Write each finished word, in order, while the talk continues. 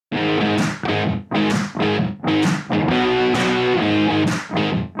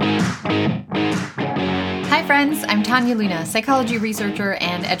Tanya Luna, psychology researcher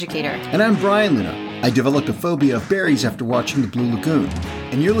and educator. And I'm Brian Luna. I developed a phobia of berries after watching The Blue Lagoon.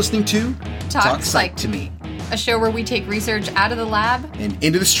 And you're listening to Talk Psych to Me, a show where we take research out of the lab and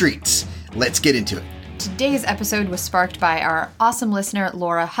into the streets. Let's get into it. Today's episode was sparked by our awesome listener,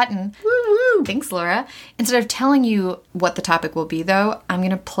 Laura Hutton. Woo-woo. Thanks, Laura. Instead of telling you what the topic will be, though, I'm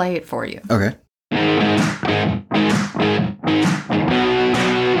going to play it for you. Okay.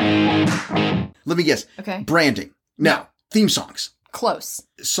 Let me guess. Okay. Branding. No. Theme songs. Close.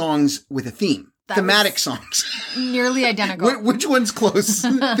 Songs with a theme. Thematic songs. Nearly identical. Which one's close?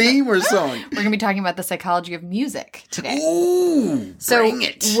 Theme or song? We're going to be talking about the psychology of music today. Ooh, bring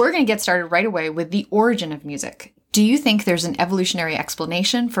it. So we're going to get started right away with the origin of music. Do you think there's an evolutionary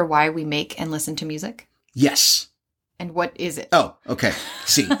explanation for why we make and listen to music? Yes. And what is it? Oh, okay.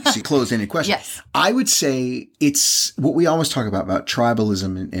 See, closed-ended question. Yes. I would say it's what we always talk about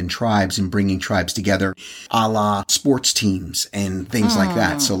tribalism and tribes and bringing tribes together, a la sports teams and things like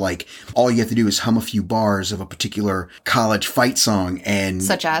that. So like all you have to do is hum a few bars of a particular college fight song and...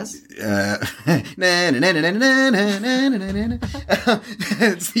 Such as?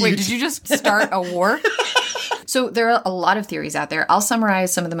 Wait, did you just start a war? So there are a lot of theories out there. I'll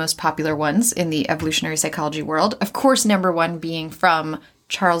summarize some of the most popular ones in the evolutionary psychology world. Of course, number one being from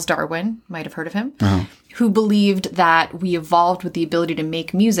Charles Darwin, might have heard of him, who believed that we evolved with the ability to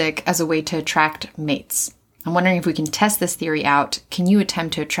make music as a way to attract mates. I'm wondering if we can test this theory out. Can you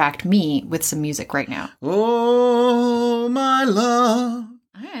attempt to attract me with some music right now? Oh, my love,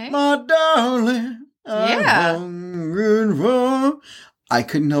 my darling, yeah. I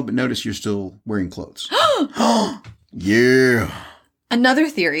couldn't help but notice you're still wearing clothes. Yeah. Another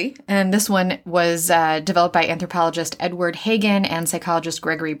theory, and this one was developed by anthropologist Edward Hagen and psychologist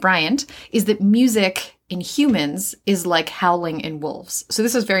Gregory Bryant, is that music in humans is like howling in wolves. So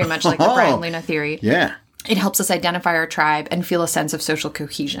this is very much like the Brian Luna theory. Yeah. It helps us identify our tribe and feel a sense of social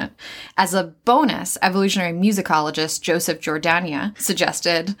cohesion. As a bonus, evolutionary musicologist Joseph Jordania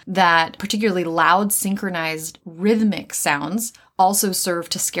suggested that particularly loud, synchronized, rhythmic sounds also serve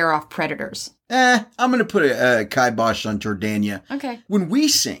to scare off predators. I'm going to put a kibosh on Jordania. Okay. When we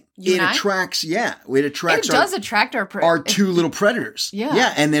sing, it attracts attract our two little predators. Yeah.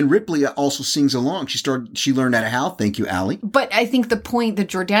 Yeah, and then Ripley also sings along. She learned how to howl. Thank you, Allie. But I think the point that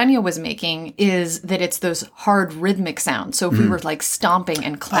Jordania was making is that it's those hard rhythmic sounds. So if we were like stomping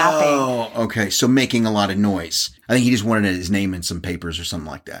and clapping. Oh, okay. So making a lot of noise. I think he just wanted his name in some papers or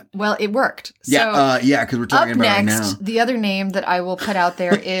something like that. Well, it worked. Yeah, because we're talking about it now. The other name that I will put out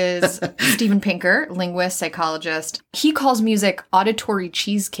there is Steven Pinker, linguist, psychologist. He calls music auditory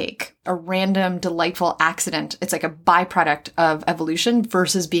cheesecake, a random, delightful accident. It's like a byproduct of evolution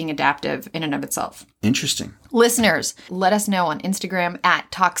versus being adaptive in and of itself. Interesting. Listeners, let us know on Instagram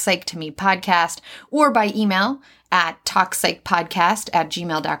at TalkPsychToMePodcast or by email at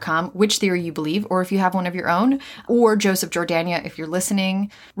talkpsychpodcast@gmail.com which theory you believe, or if you have one of your own, or Joseph Jordania, if you're listening,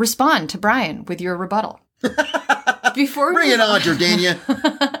 respond to Brian with your rebuttal. Bring it on, Jordania.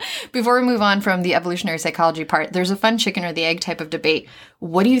 Before we move on from the evolutionary psychology part, there's a fun chicken or the egg type of debate.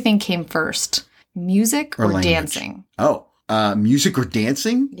 What do you think came first? Music or dancing? Oh, music or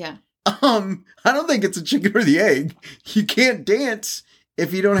dancing? Yeah. I don't think it's a chicken or the egg. You can't dance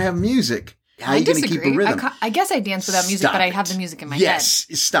if you don't have music. How are you going to keep a rhythm? I guess I dance without music, but I have the music in my head. Yes,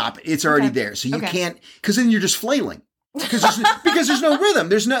 stop. It's already there. So you can't, because then you're just flailing. Because there's no rhythm.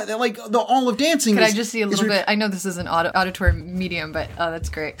 There's no, like, all of dancing. Could I just see a little bit? I know this is an auditory medium, but that's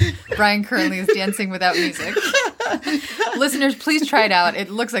great. Brian currently is dancing without music. Listeners, please try it out. It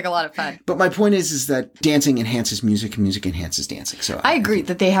looks like a lot of fun. But my point is that dancing enhances music and music enhances dancing. So I agree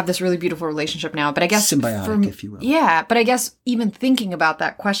that they have this really beautiful relationship now, but I guess symbiotic, if you will. Yeah, but I guess even thinking about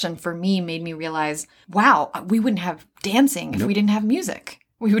that question for me made me realize, wow, we wouldn't have dancing if we didn't have music.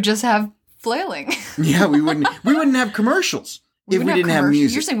 We would just have flailing. Yeah, we wouldn't have commercials if we didn't have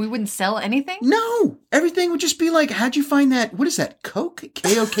music. You're saying we wouldn't sell anything? No. Everything would just be like, how'd you find that? What is that? Coke?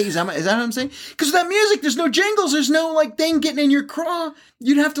 K-O-K? Is that what I'm saying? Because without music, there's no jingles. There's no like thing getting in your craw.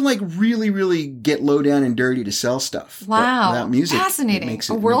 You'd have to like really, really get low down and dirty to sell stuff. Wow. But without music. Fascinating.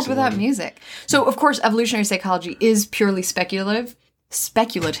 A world without music. So of course, evolutionary psychology is purely speculative.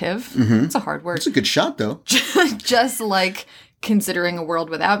 Mm-hmm. It's a hard word. It's a good shot though. Just like considering a world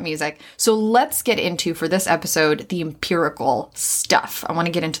without music. So let's get into, for this episode, the empirical stuff. I want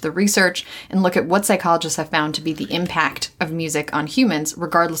to get into the research and look at what psychologists have found to be the impact of music on humans,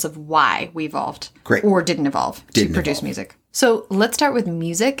 regardless of why we evolved or didn't evolve to produce music. So let's start with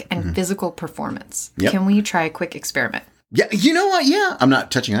music and physical performance. Yep. Can we try a quick experiment? Yeah, you know what? Yeah. I'm not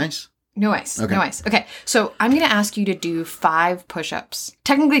touching ice. No ice. Okay. No ice. Okay. So I'm going to ask you to do 5 push-ups.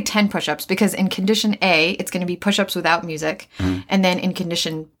 Technically 10 push-ups because in condition A, it's going to be push-ups without music. And then in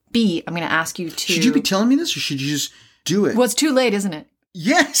condition B, I'm going to ask you to... Should you be telling me this or should you just do it? Well, it's too late, isn't it?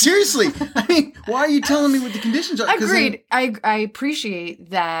 Yeah, seriously. I mean, why are you telling me what the conditions are? 'Cause Agreed. I appreciate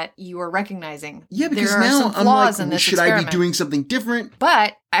that you are recognizing because there are now some I'm flaws like, in this should experiment. I be doing something different?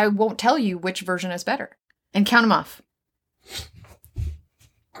 But I won't tell you which version is better. And count them off.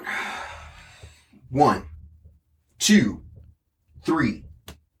 1, 2, 3,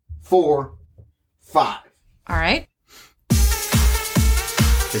 4, 5. All right.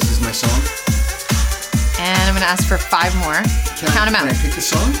 This is my song. And I'm going to ask for 5 more. Count them out. Can I pick the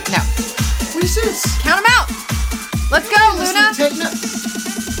song? No. What is this? Count them out. Let's go, Luna.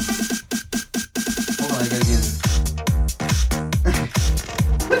 Hold on, I gotta get it.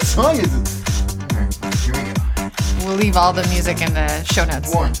 What song is this? All right, here we go. We'll leave all the music in the show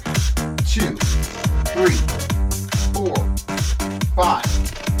notes. 1, 2, 3, 4,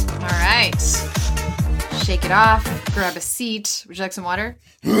 5. All right. Shake it off. Grab a seat. Would you like some water?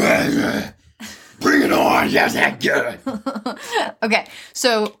 Bring it on. Yes, that's good. Okay.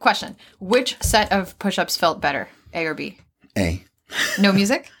 So, question. Which set of push-ups felt better? A or B? A. No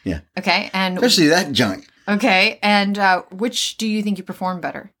music? Yeah. Okay. And Especially that junk. okay. And which do you think you performed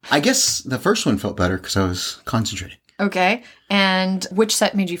better? I guess the first one felt better because I was concentrating. Okay. And which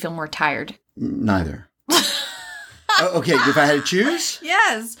set made you feel more tired? Neither. Okay, if I had to choose?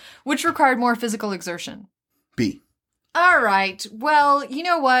 Yes. Which required more physical exertion? B. All right. Well, you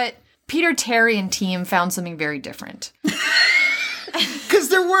know what? Peter Terry and team found something very different. Because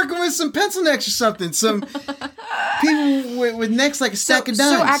they're working with some pencil necks or something. Some people with necks like a stack of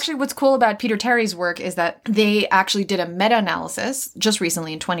dimes. So actually what's cool about Peter Terry's work is that they actually did a meta-analysis just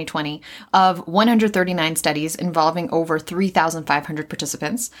recently in 2020 of 139 studies involving over 3,500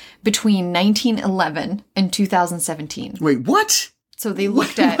 participants between 1911 and 2017. Wait, what? So they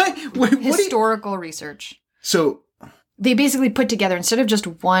looked at what historical research. So They basically put together, instead of just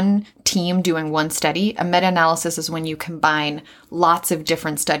one team doing one study, a meta-analysis is when you combine lots of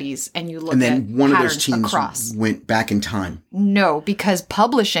different studies and you look and at then one of those patterns teams across. went back in time. No, because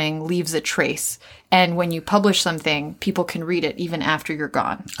publishing leaves a trace. And when you publish something, people can read it even after you're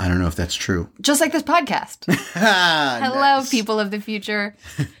gone. I don't know if that's true. Just like this podcast. Hello, Nice. people of the future.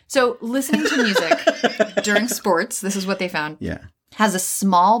 So listening to music during sports, this is what they found. Yeah. Has a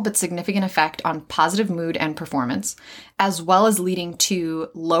small but significant effect on positive mood and performance, as well as leading to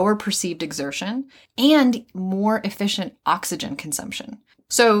lower perceived exertion and more efficient oxygen consumption.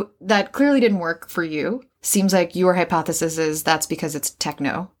 So that clearly didn't work for you. Seems like your hypothesis is that's because it's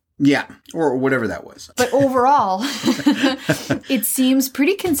techno. Yeah. Or whatever that was. But overall, it seems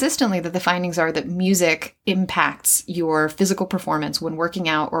pretty consistently that the findings are that music impacts your physical performance when working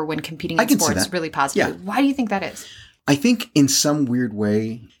out or when competing I in can see sports that. really positively. Yeah. Why do you think that is? I think in some weird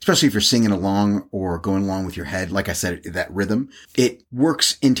way, especially if you're singing along or going along with your head, like I said, that rhythm, it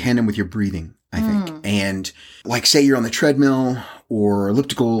works in tandem with your breathing, I think. And like say you're on the treadmill or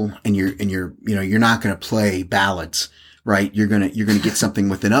elliptical and you're not going to play ballads, right? You're going to get something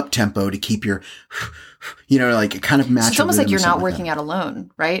with an up tempo to keep your, like it kind of match. So it's almost like rhythm or you're not something like working that. out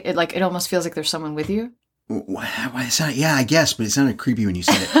alone, right? It almost feels like there's someone with you. Why it's not, yeah, I guess, but it sounded creepy when you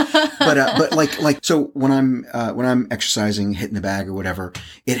said it. but like, so when I'm exercising, hitting the bag or whatever,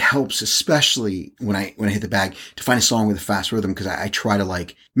 it helps, especially when I hit the bag, to find a song with a fast rhythm, because I try to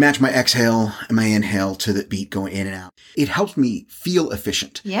like match my exhale and my inhale to the beat going in and out. It helps me feel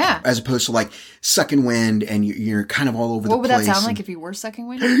efficient. Yeah. As opposed to like sucking wind and you're kind of all over the What place. would that sound like if you were sucking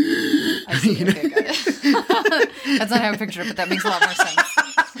wind? I see. Okay, got it. That's not how I pictured it, but that makes a lot more sense.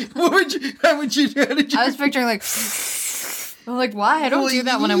 How would you do it? I was picturing like, I'm like, why? I don't do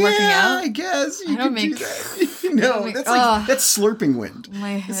that when I'm working out. I guess you I don't could make- do that. No, make- that's slurping wind.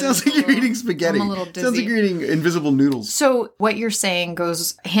 My It head sounds is like a you're little- eating spaghetti. I'm a little Sounds like dizzy. you're eating invisible noodles. So what you're saying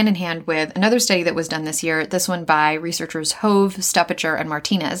goes hand in hand with another study that was done this year, this one by researchers Hove, Stuppicher, and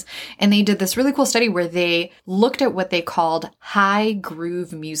Martinez. And they did this really cool study where they looked at what they called high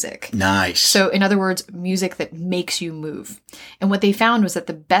groove music. Nice. So in other words, music that makes you move. And what they found was that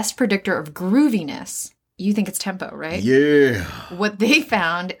the best predictor of grooviness, you think it's tempo, right? Yeah. What they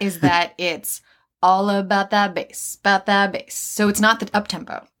found is that it's all about that bass, So it's not the up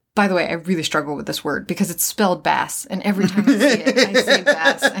tempo. By the way, I really struggle with this word because it's spelled bass, and every time I see it, I say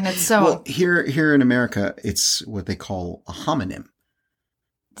bass, and it's so. Well, here in America, it's what they call a homonym.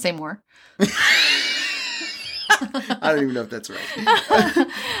 Say more. I don't even know if that's right.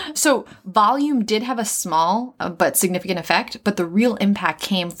 So volume did have a small but significant effect, but the real impact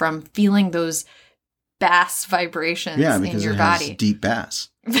came from feeling those bass vibrations Yeah, in because your it has body. deep bass.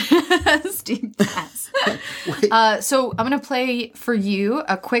 Steve Bass. So I'm going to play for you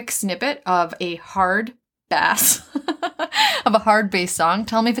a quick snippet of a hard bass, of a hard bass song.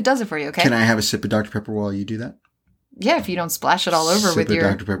 Tell me if it does it for you, okay? Can I have a sip of Dr. Pepper while you do that? Yeah, if you don't splash it all over with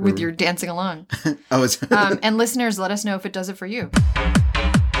your dancing along. Oh, it's and listeners, let us know if it does it for you.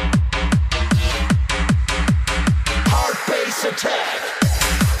 Hard bass attack.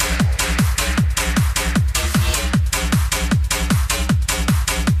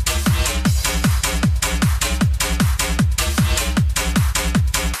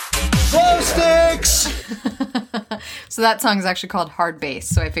 Glow sticks. So that song is actually called Hard Bass.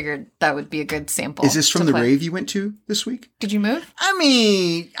 So I figured that would be a good sample. Is this from the rave you went to this week? Did you move? I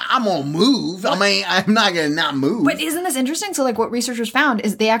mean, I'm gonna move. I mean, I'm not gonna not move. But isn't this interesting? So like what researchers found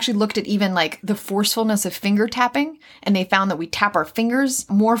is they actually looked at even like the forcefulness of finger tapping, and they found that we tap our fingers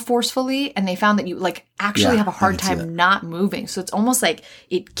more forcefully, and they found that you like actually have a hard time not moving. So it's almost like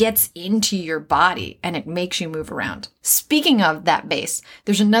it gets into your body and it makes you move around. Speaking of that bass,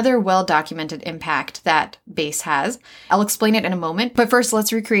 there's another well-documented impact that bass has. I'll explain it in a moment, but first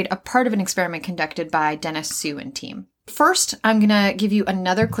let's recreate a part of an experiment conducted by Dennis Hsu and team. First, I'm going to give you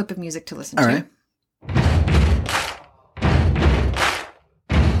another clip of music to listen to. All right.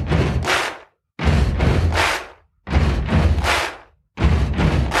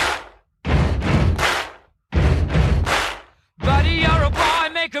 Buddy, you're a boy,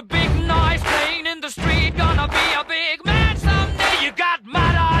 make a big noise, playing in the street, gonna be a big man someday. You got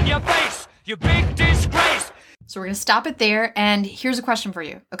mud on your face, you big disgrace. So we're going to stop it there, and here's a question for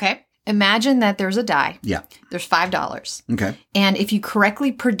you, okay? Imagine that there's a die. Yeah. There's $5. Okay. And if you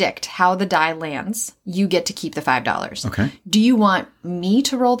correctly predict how the die lands, you get to keep the $5. Okay. Do you want me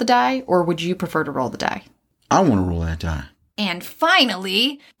to roll the die, or would you prefer to roll the die? I want to roll that die. And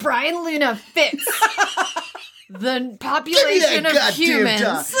finally, Brian Luna fits the population of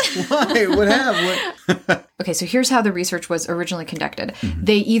humans. Why? What happened? Okay, so here's how the research was originally conducted. Mm-hmm.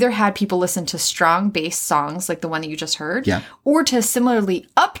 They either had people listen to strong bass songs like the one that you just heard, or to similarly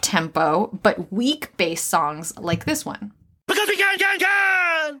up-tempo but weak bass songs like this one. Because we can!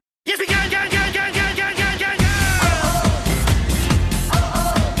 Yes, we can!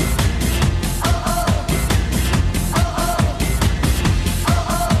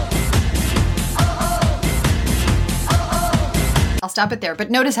 I'll stop it there.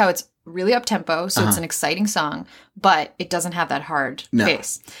 But notice how it's really up-tempo, so it's an exciting song, but it doesn't have that hard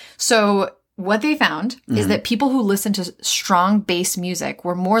bass. So what they found is that people who listen to strong bass music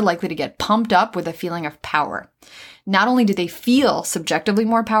were more likely to get pumped up with a feeling of power. Not only did they feel subjectively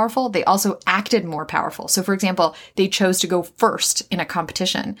more powerful, they also acted more powerful. So for example, they chose to go first in a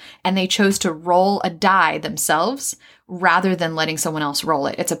competition, and they chose to roll a die themselves rather than letting someone else roll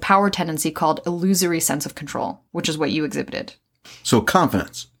it. It's a power tendency called illusory sense of control, which is what you exhibited. So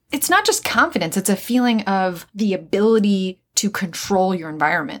confidence. It's not just confidence. It's a feeling of the ability to control your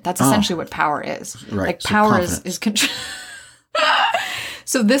environment. That's essentially what power is. Right. Like So power confidence. is control.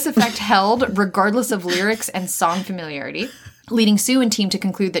 So this effect held regardless of lyrics and song familiarity, leading Hsu and team to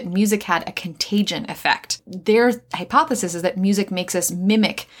conclude that music had a contagion effect. Their hypothesis is that music makes us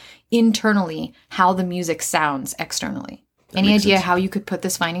mimic internally how the music sounds externally. Any idea how you could put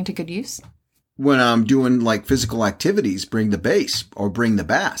this finding to good use? When I'm doing like physical activities, bring the bass or bring the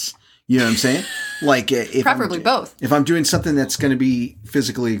bass. You know what I'm saying? Like if Preferably both. If I'm doing something that's going to be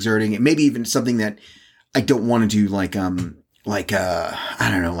physically exerting, and maybe even something that I don't want to do, like I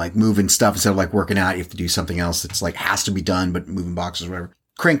don't know, like moving stuff instead of like working out, you have to do something else that's like has to be done, but moving boxes or whatever.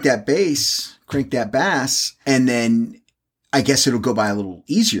 Crank that bass, crank that bass, and then I guess it'll go by a little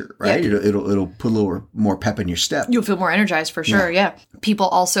easier, right? Yeah. It'll put a little more pep in your step. You'll feel more energized for sure, yeah. People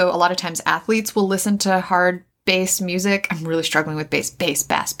also, a lot of times athletes will listen to hard bass music. I'm really struggling with bass. I'll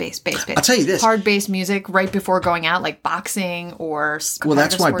tell you this. Hard bass music right before going out, like boxing or Well,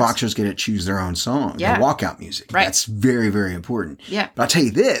 that's why sports. boxers get to choose their own song, Yeah. their walkout music. Right. That's very, very important. Yeah. But I'll tell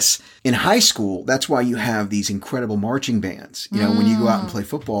you this, in high school, that's why you have these incredible marching bands. You know, when you go out and play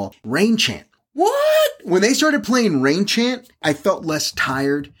football, rain chant. What? When they started playing rain chant, I felt less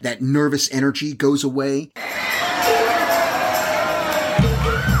tired. That nervous energy goes away.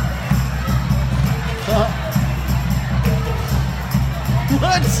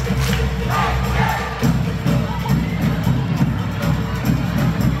 What?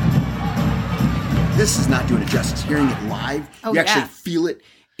 This is not doing it justice. Hearing it live, you actually feel it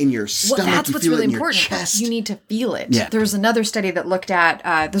in your stomach. Well, that's you what's feel really it in important. Your chest. You need to feel it. Yeah. There was another study that looked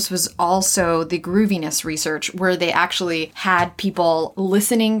at, this was also the grooviness research, where they actually had people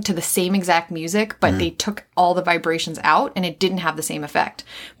listening to the same exact music, but they took all the vibrations out and it didn't have the same effect.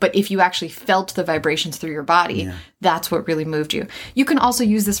 But if you actually felt the vibrations through your body, that's what really moved you. You can also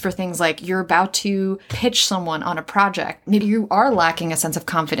use this for things like you're about to pitch someone on a project. Maybe you are lacking a sense of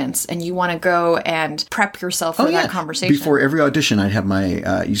confidence and you want to go and prep yourself for that conversation. Before every audition, I'd have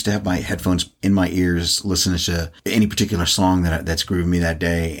my used to have my headphones in my ears, listening to any particular song that's grooving me that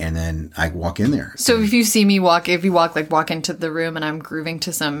day, and then I walk in there. So if you see me walk into the room and I'm grooving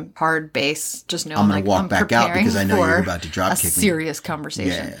to some hard bass, just know I'm gonna walk back out because I know you're preparing about to drop a kick me. serious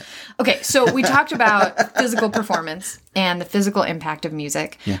conversation. Yeah. Okay, so we talked about physical performance and the physical impact of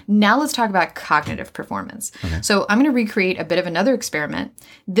music. Yeah. Now let's talk about cognitive performance. Okay. So I'm going to recreate a bit of another experiment.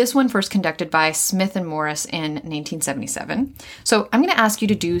 This one first conducted by Smith and Morris in 1977. So I'm going to ask you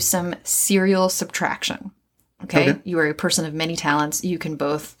to do some serial subtraction. Okay? You are a person of many talents. You can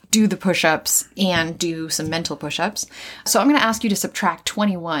both do the push-ups and do some mental push-ups. So I'm going to ask you to subtract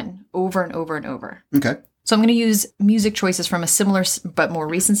 21 over and over and over. Okay. So I'm going to use music choices from a similar but more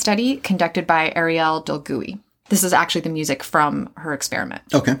recent study conducted by Ariel Delgui. This is actually the music from her experiment.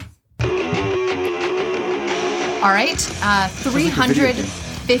 Okay. All right.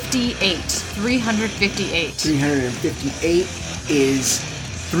 358. 358. 358 is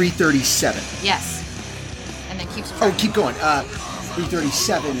 337. Yes. And then keep Oh, subtracting. keep going.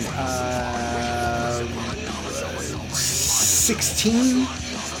 337. 16.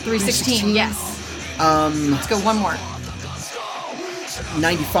 316. Yes. Let's go one more.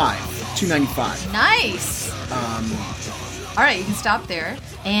 95. 295. Nice. All right, you can stop there.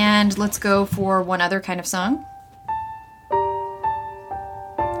 And let's go for one other kind of song.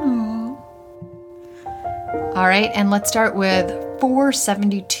 All right, and let's start with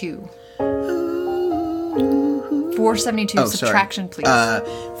 472. 472, subtraction, please.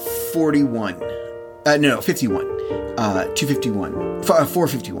 41. No, 51. 251.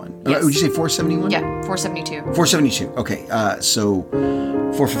 451. Yes. Would you say 471? Yeah, 472. 472. Okay. So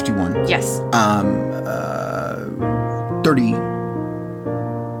 451. Yes. 30.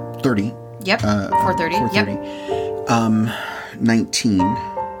 30. Yep. 430. 430. Yep. 19.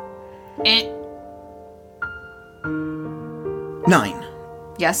 9.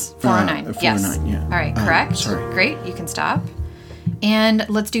 Yes, 409. 409, Yes. yeah. All right, correct. Sorry. Great, you can stop. And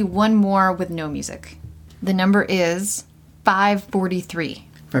let's do one more with no music. The number is 543.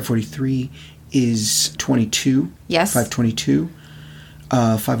 543 is 22. Yes. 522.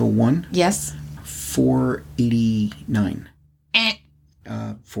 501. Yes. 489.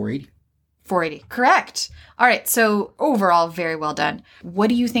 480. 480. Correct. All right, so overall, very well done. What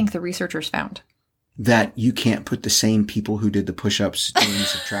do you think the researchers found? That you can't put the same people who did the push-ups doing the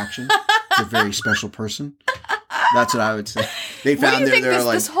subtraction. It's a very special person. That's what I would say. They found What do you think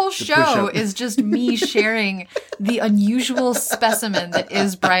this whole the show push-up- is just me sharing the unusual specimen that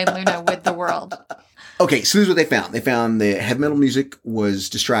is Brian Luna with the world? Okay, so this is what they found. They found the heavy metal music was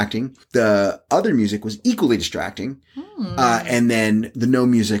distracting. The other music was equally distracting. And then the no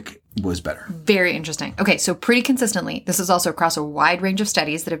music was better. Very interesting. Okay, so pretty consistently, this is also across a wide range of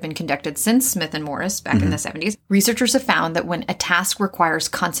studies that have been conducted since Smith and Morris back in the 70s. Researchers have found that when a task requires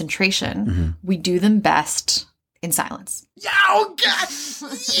concentration, we do them best in silence. Oh, God!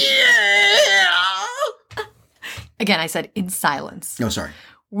 Yeah! Again, I said in silence, No, sorry.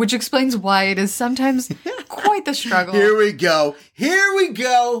 which explains why it is sometimes quite the struggle. Here we go. Here we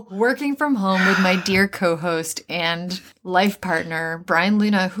go. Working from home with my dear co-host and life partner, Brian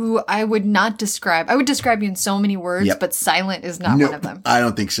Luna, who I would not describe. I would describe you in so many words, Yep. but silent is not No, one of them. I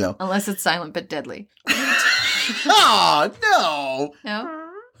don't think so. Unless it's silent but deadly. Oh, no. No?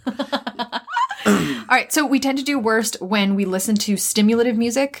 All right, so we tend to do worst when we listen to stimulative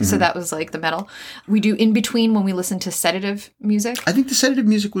music. So that was like the metal. We do in between when we listen to sedative music. I think the sedative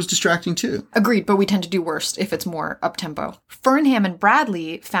music was distracting too. Agreed, but we tend to do worst if it's more up-tempo. Fernham and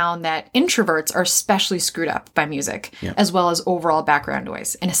Bradley found that introverts are especially screwed up by music, as well as overall background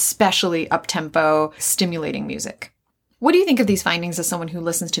noise, and especially up-tempo, stimulating music. What do you think of these findings as someone who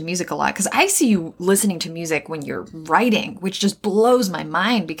listens to music a lot? Because I see you listening to music when you're writing, which just blows my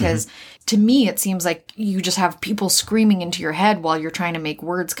mind because to me, it seems like you just have people screaming into your head while you're trying to make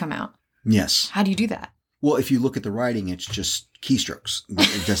words come out. Yes. How do you do that? Well, if you look at the writing, it's just keystrokes.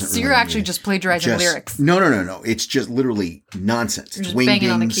 It doesn't. So you're actually just plagiarizing lyrics. No. It's just literally nonsense. You're It's just banging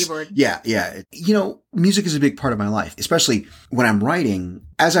on the wingdings. keyboard. Yeah. Music is a big part of my life, especially when I'm writing.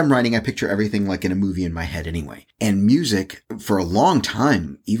 As I'm writing, I picture everything like in a movie in my head anyway. And music, for a long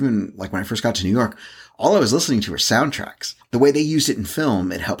time, even like when I first got to New York, all I was listening to were soundtracks. The way they used it in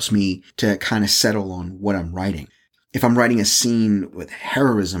film, it helps me to kind of settle on what I'm writing. If I'm writing a scene with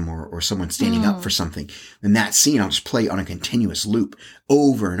heroism or someone standing up for something, then that scene I'll just play on a continuous loop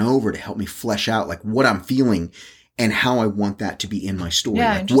over and over to help me flesh out like what I'm feeling and how I want that to be in my story.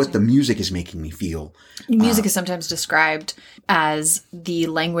 Yeah, like what the music is making me feel. Music is sometimes described as the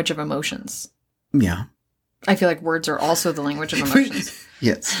language of emotions. Yeah. I feel like words are also the language of emotions.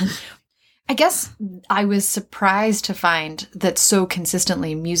 Yes. I guess I was surprised to find that so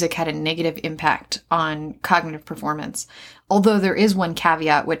consistently music had a negative impact on cognitive performance. Although there is one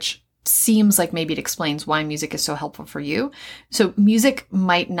caveat, which seems like maybe it explains why music is so helpful for you. So music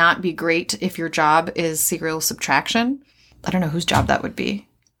might not be great if your job is serial subtraction. I don't know whose job that would be.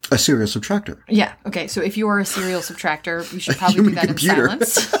 A serial subtractor. Yeah. Okay. So if you are a serial subtractor, you should probably do that computer. in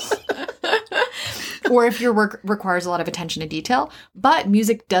silence. Or if your work requires a lot of attention to detail. But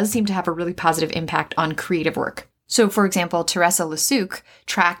music does seem to have a really positive impact on creative work. So, for example, Teresa Lasuc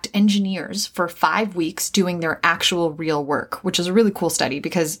tracked engineers for 5 weeks doing their actual real work, which is a really cool study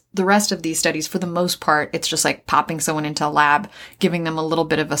because the rest of these studies, for the most part, it's just like popping someone into a lab, giving them a little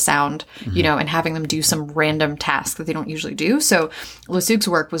bit of a sound, and having them do some random task that they don't usually do. So Lasuc's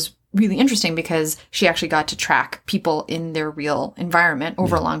work was really interesting because she actually got to track people in their real environment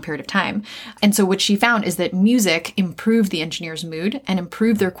over a long period of time. And so what she found is that music improved the engineer's mood and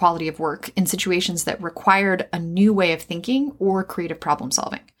improved their quality of work in situations that required a new way of thinking or creative problem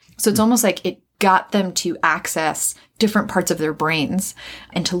solving. So it's almost like it got them to access different parts of their brains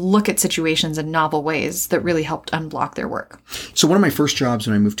and to look at situations in novel ways that really helped unblock their work. So one of my first jobs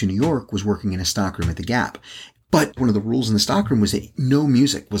when I moved to New York was working in a stockroom at the Gap. But one of the rules in the stockroom was that no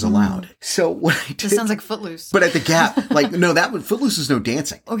music was allowed. So what I did... This sounds like Footloose. But at the Gap, Footloose is no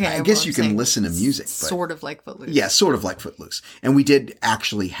dancing. Okay. I guess you can listen to music. But, sort of like Footloose. Yeah, sort of like Footloose. And we did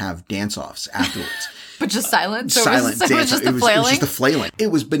actually have dance-offs afterwards. But just silent? So Silent it was just the flailing? It was just the flailing. It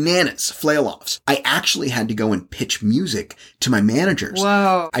was bananas, flail-offs. I actually had to go and pitch music to my managers.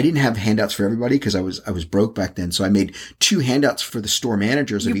 Whoa. I didn't have handouts for everybody because I was broke back then. So I made 2 handouts for the store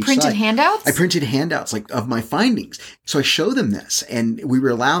managers of each side. You printed handouts? I printed handouts of my findings. So I show them this, and we were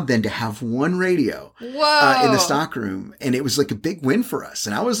allowed then to have one radio in the stockroom, and it was like a big win for us.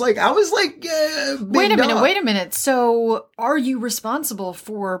 And I was like, wait a minute. So are you responsible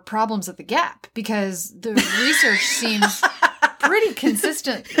for problems at the Gap? Because the research seems pretty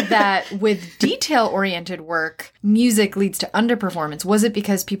consistent that with detail-oriented work, music leads to underperformance. Was it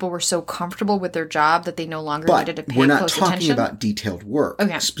because people were so comfortable with their job that they no longer needed to pay close attention? We're not talking about detailed work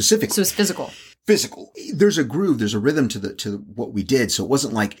specifically. So it's physical. Physical. There's a groove, there's a rhythm to what we did. So it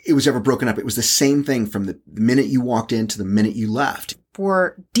wasn't like it was ever broken up. It was the same thing from the minute you walked in to the minute you left.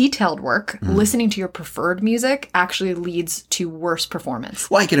 For detailed work, listening to your preferred music actually leads to worse performance.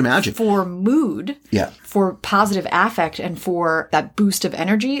 Well, I can imagine. For mood, yeah, for positive affect, and for that boost of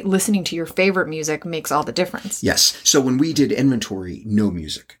energy, listening to your favorite music makes all the difference. Yes. So when we did inventory, no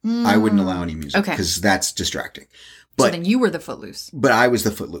music. I wouldn't allow any music because that's distracting. But, so then you were the Footloose. But I was the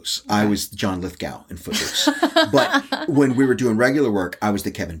Footloose. Okay. I was John Lithgow in Footloose. But when we were doing regular work, I was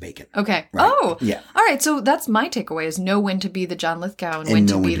the Kevin Bacon. Okay. Right? Oh. Yeah. All right. So that's my takeaway is know when to be the John Lithgow and when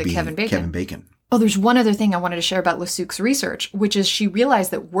to be the Kevin Bacon. Kevin Bacon. Oh, there's one other thing I wanted to share about Lasuc's research, which is she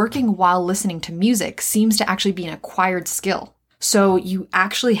realized that working while listening to music seems to actually be an acquired skill. So you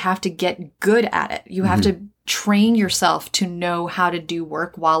actually have to get good at it. You have to train yourself to know how to do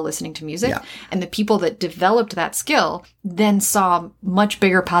work while listening to music. Yeah. And the people that developed that skill then saw much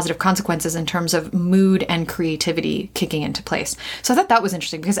bigger positive consequences in terms of mood and creativity kicking into place. So I thought that was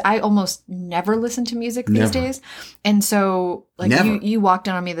interesting because I almost never listen to music these days. And so like you walked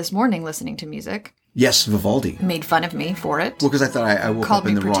in on me this morning listening to music. Yes, Vivaldi. Made fun of me for it. Well, because I thought I woke up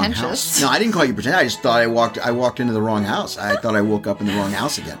in the wrong house. No, I didn't call you pretentious. I just thought I walked into the wrong house. I thought I woke up in the wrong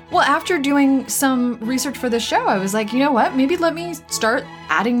house again. Well, after doing some research for this show, I was like, you know what? Maybe let me start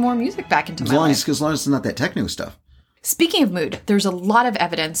adding more music back into my life. As long as it's not that techno stuff. Speaking of mood, there's a lot of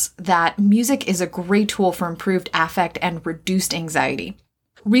evidence that music is a great tool for improved affect and reduced anxiety.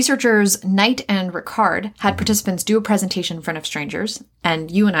 Researchers Knight and Ricard had participants do a presentation in front of strangers, and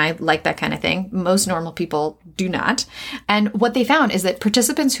you and I like that kind of thing. Most normal people do not. And what they found is that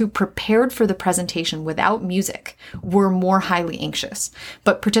participants who prepared for the presentation without music were more highly anxious.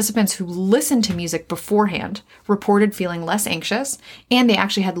 But participants who listened to music beforehand reported feeling less anxious, and they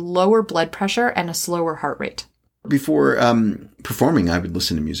actually had lower blood pressure and a slower heart rate. Before performing, I would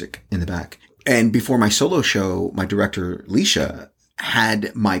listen to music in the back. And before my solo show, my director, Leisha,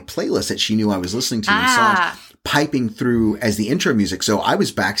 had my playlist that she knew I was listening to and songs piping through as the intro music. So I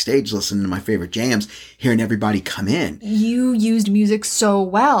was backstage listening to my favorite jams, hearing everybody come in. You used music so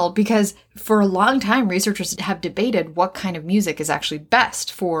well because for a long time, researchers have debated what kind of music is actually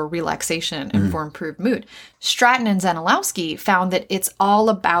best for relaxation and for improved mood. Stratton and Zanilowski found that it's all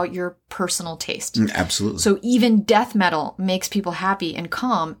about your personal taste. Absolutely. So even death metal makes people happy and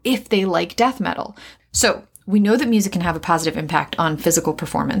calm if they like death metal. So we know that music can have a positive impact on physical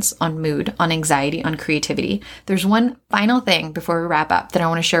performance, on mood, on anxiety, on creativity. There's one final thing before we wrap up that I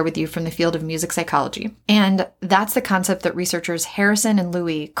want to share with you from the field of music psychology. And that's the concept that researchers Harrison and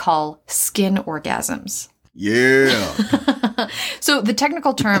Louis call skin orgasms. Yeah. So the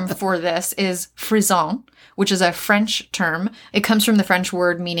technical term for this is frisson, which is a French term. It comes from the French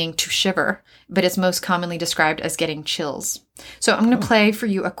word meaning to shiver, but it's most commonly described as getting chills. So I'm going to play for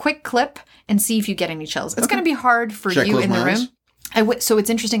you a quick clip and see if you get any chills. It's going to be hard for you in the room. So it's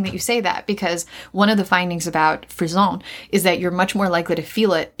interesting that you say that because one of the findings about frisson is that you're much more likely to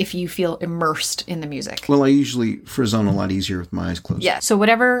feel it if you feel immersed in the music. Well, I usually frisson a lot easier with my eyes closed. Yeah. So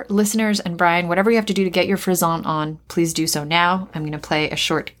whatever listeners and Brian, whatever you have to do to get your frisson on, please do so now. I'm going to play a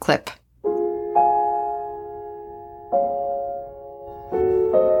short clip.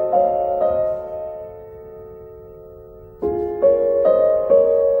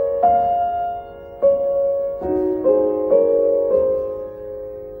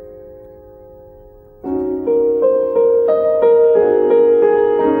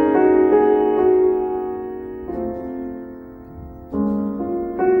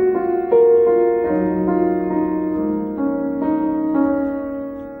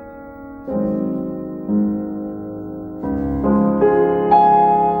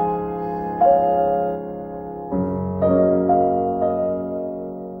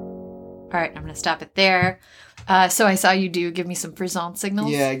 All right, I'm going to stop it there. So I saw you give me some frisson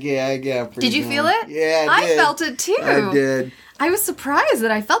signals. Yeah. Did you feel it? Yeah, I did. I felt it too. I did. I was surprised that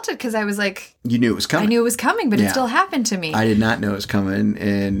I felt it because I was like... You knew it was coming. I knew it was coming, but Yeah. it still happened to me. I did not know it was coming,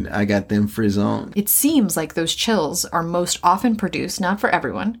 and I got them frisson. It seems like those chills are most often produced, not for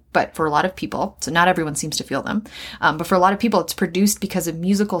everyone, but for a lot of people. So not everyone seems to feel them. But for a lot of people, it's produced because of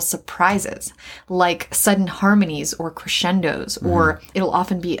musical surprises, like sudden harmonies or crescendos, or it'll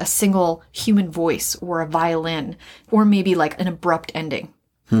often be a single human voice or a violin, or maybe like an abrupt ending.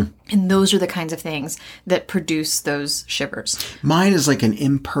 And those are the kinds of things that produce those shivers. Mine is like an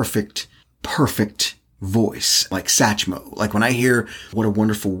imperfect, perfect voice, like Satchmo. Like when I hear What a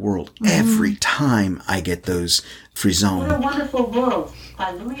Wonderful World, every time I get those frissons. What a Wonderful World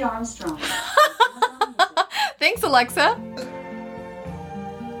by Louis Armstrong. Thanks, Alexa.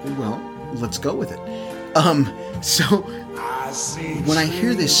 Well, let's go with it. So when I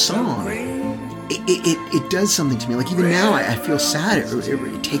hear this song, it does something to me. Like even now, I feel sad.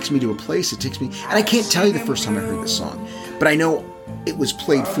 It takes me to a place. It takes me, and I can't tell you the first time I heard this song, but I know it was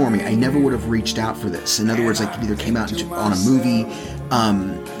played for me. I never would have reached out for this. In other words, like it either came out on a movie,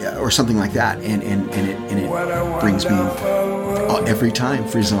 or something like that, and it brings me every time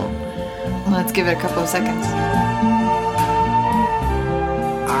frisson. Let's give it a couple of seconds.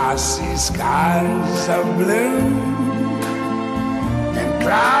 I see skies of blue and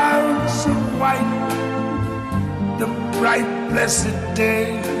clouds of white, the bright blessed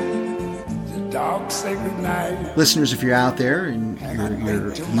day, the dark sacred night. Listeners, if you're out there and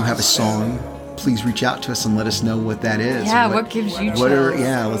you have a song, please reach out to us and let us know what that is. Yeah, what gives you chills?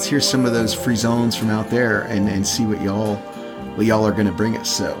 Let's hear some of those frissons from out there and see what y'all are going to bring us.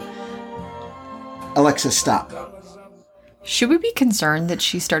 So, Alexa, stop. Should we be concerned that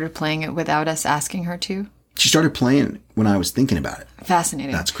she started playing it without us asking her to? She started playing when I was thinking about it.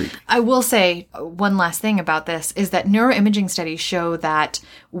 Fascinating. That's creepy. I will say one last thing about this is that neuroimaging studies show that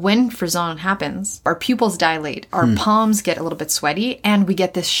when frisson happens, our pupils dilate, our palms get a little bit sweaty, and we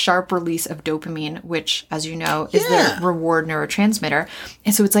get this sharp release of dopamine, which, as you know, is the reward neurotransmitter.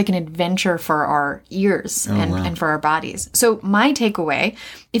 And so it's like an adventure for our ears and for our bodies. So my takeaway,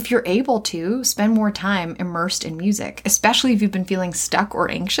 if you're able to, spend more time immersed in music, especially if you've been feeling stuck or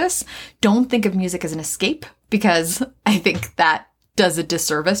anxious. Don't think of music as an escape, because I think that does a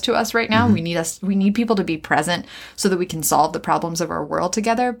disservice to us right now. We need people to be present so that we can solve the problems of our world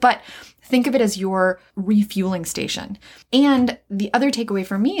together. But think of it as your refueling station. And the other takeaway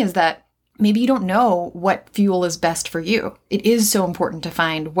for me is that maybe you don't know what fuel is best for you. It is so important to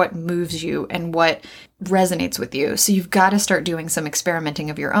find what moves you and what resonates with you. So you've got to start doing some experimenting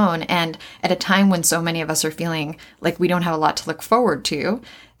of your own. And at a time when so many of us are feeling like we don't have a lot to look forward to,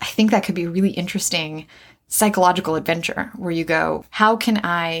 I think that could be a really interesting psychological adventure where you go, how can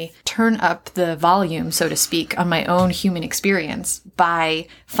I turn up the volume, so to speak, on my own human experience by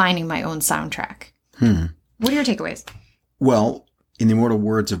finding my own soundtrack? What are your takeaways? Well, in the immortal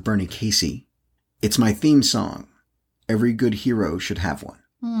words of Bernie Casey, it's my theme song. Every good hero should have one.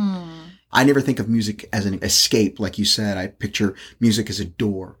 I never think of music as an escape. Like you said, I picture music as a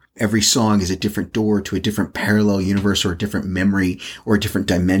door. Every song is a different door to a different parallel universe or a different memory or a different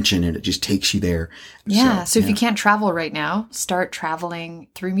dimension, and it just takes you there. Yeah. So if you can't travel right now, start traveling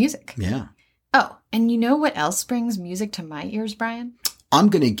through music. Yeah. Oh, and you know what else brings music to my ears, Brian? I'm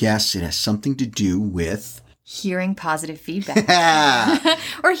going to guess it has something to do with hearing positive feedback.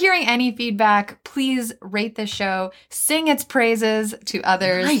 Or hearing any feedback. Please rate this show, sing its praises to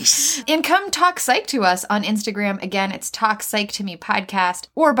others. Nice. And come talk psych to us on Instagram. Again, it's Talk Psych to Me Podcast,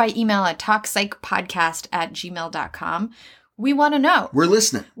 or by email at talkpsychpodcast@gmail.com. We want to know. We're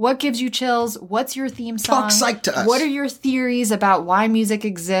listening. What gives you chills? What's your theme song? Talk psych to us. What are your theories about why music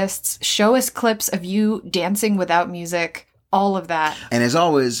exists? Show us clips of you dancing without music. All of that. And as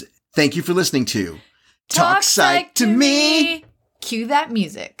always, thank you for listening to Talk Psych to Me. Cue that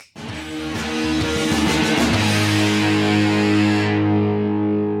music.